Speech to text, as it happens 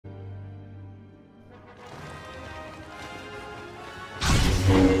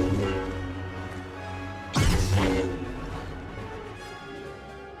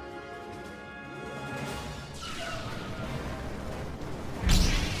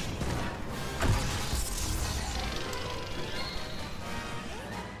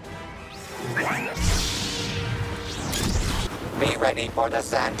ready for the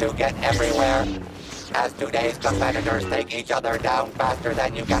sand to get everywhere. As today's competitors take each other down faster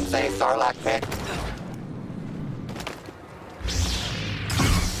than you can say Sarlacc pit.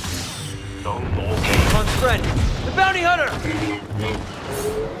 On friend, the bounty hunter!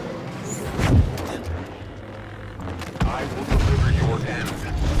 I will deliver your end.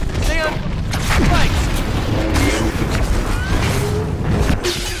 Stay on fight!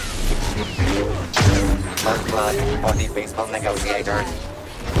 First blood for the peaceful negotiators.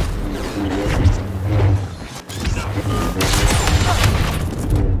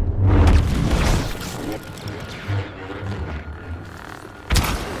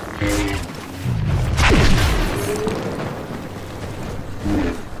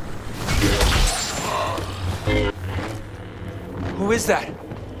 Who is that?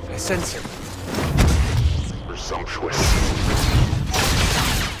 I sense him. Presumptuous.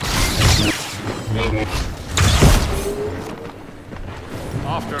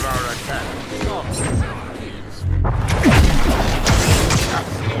 After our attack,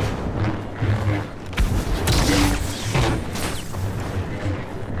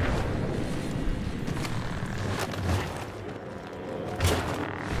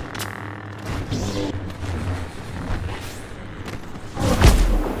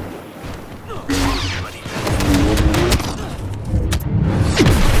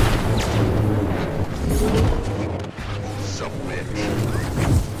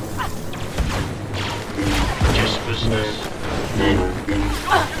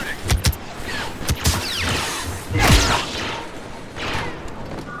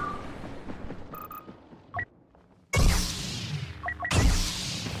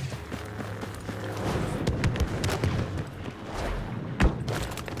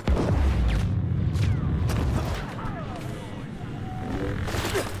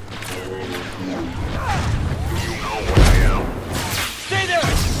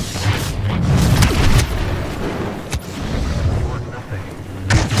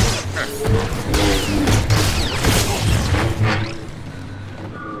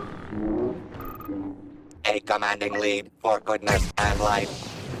 A commanding lead for goodness and life.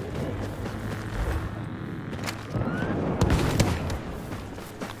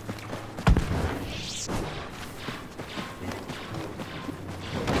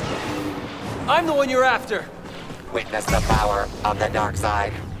 I'm the one you're after! Witness the power of the dark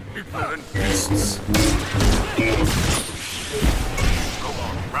side. people and beasts. Go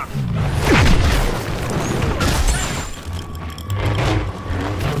on, run.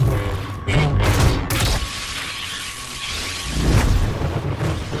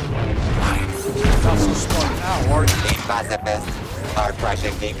 Not so smart now, are you? The pacifists are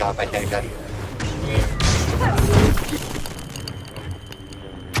crushing the competition.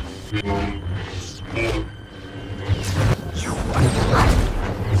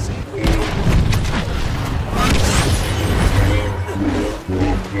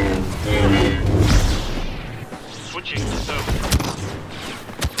 Switching to zone.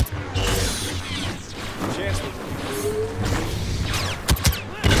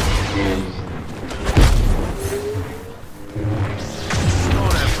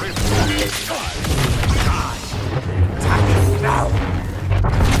 Not every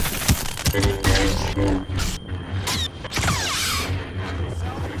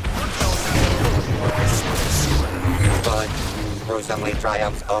Good gruesomely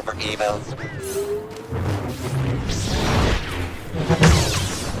triumphs over evil.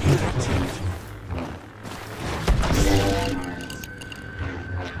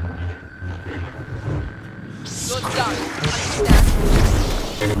 Good done.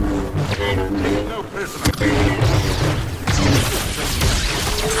 Understand? No prisoner.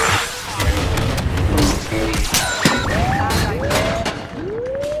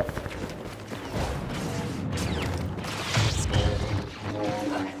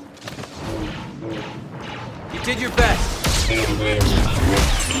 You did your best.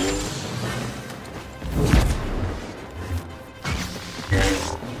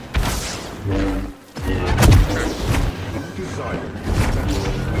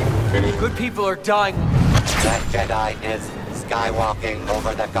 Good people are dying. That Jedi is skywalking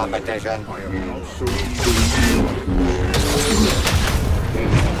over the competition. I am also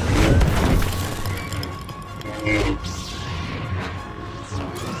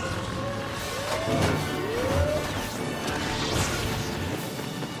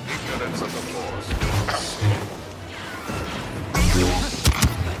ignorance of the laws.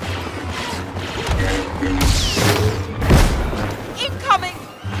 Incoming!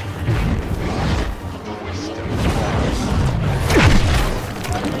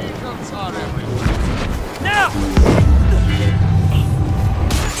 Now!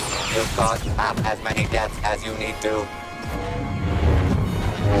 as you need to.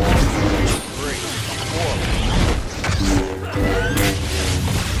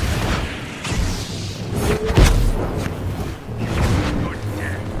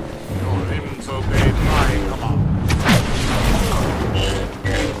 Your limbs obeyed my command.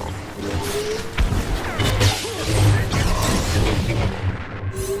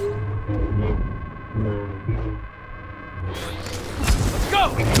 Go!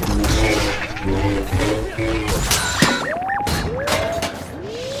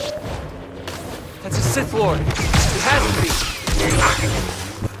 That's a Sith Lord. It has to be.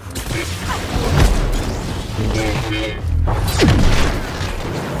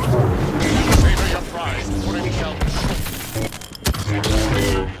 Savor your pride, for it shall be.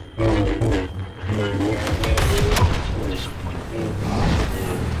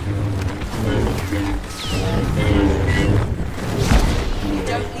 You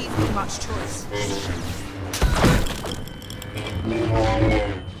don't leave me much choice.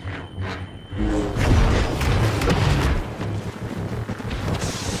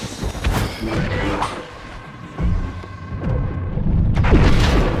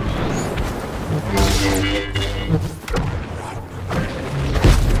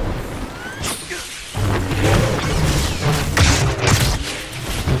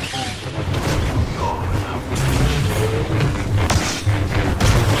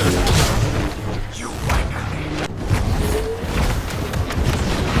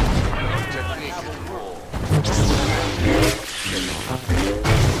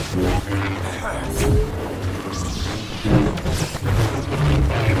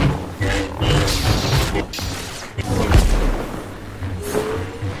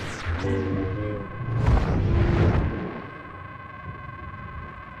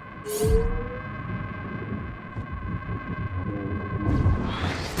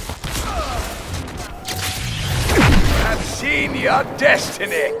 I've seen your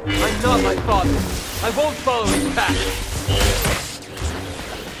destiny. I'm not my father. I won't follow his path.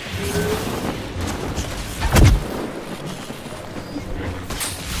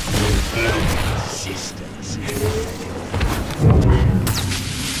 Sisters.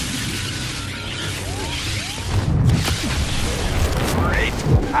 Great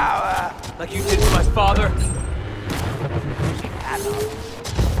power. Like you did to my father.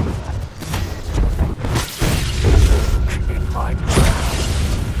 In my crown.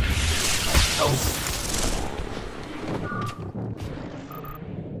 Oh.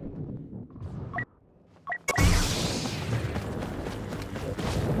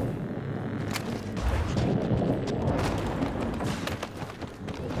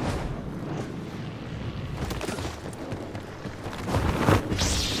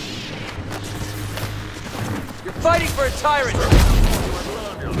 You're fighting for a tyrant.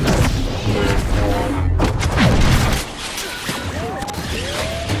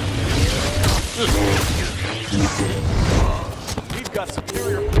 We've got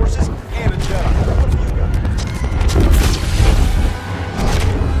superior forces and a Jedi. What have you got?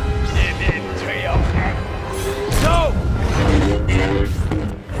 Give in to your No!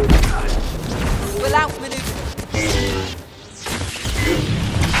 We'll outmaneuver them.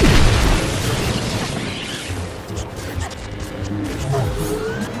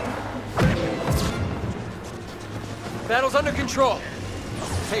 Battle's under control.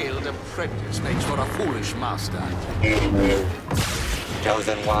 Failed apprentice makes for a foolish master.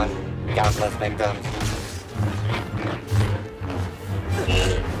 Chosen one, countless victims.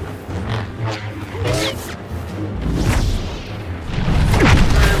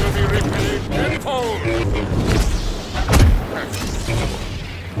 They will be repaid tenfold.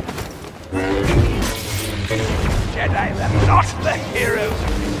 Jedi are not the heroes.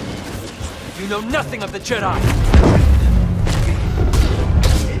 You know nothing of the Jedi.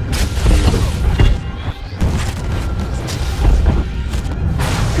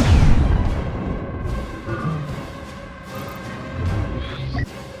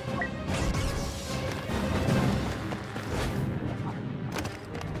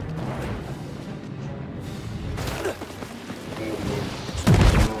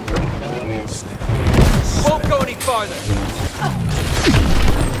 Won't go any farther.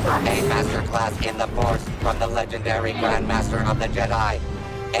 A masterclass in the Force from the legendary Grand Master of the Jedi.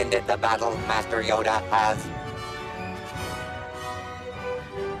 Ended the battle, Master Yoda has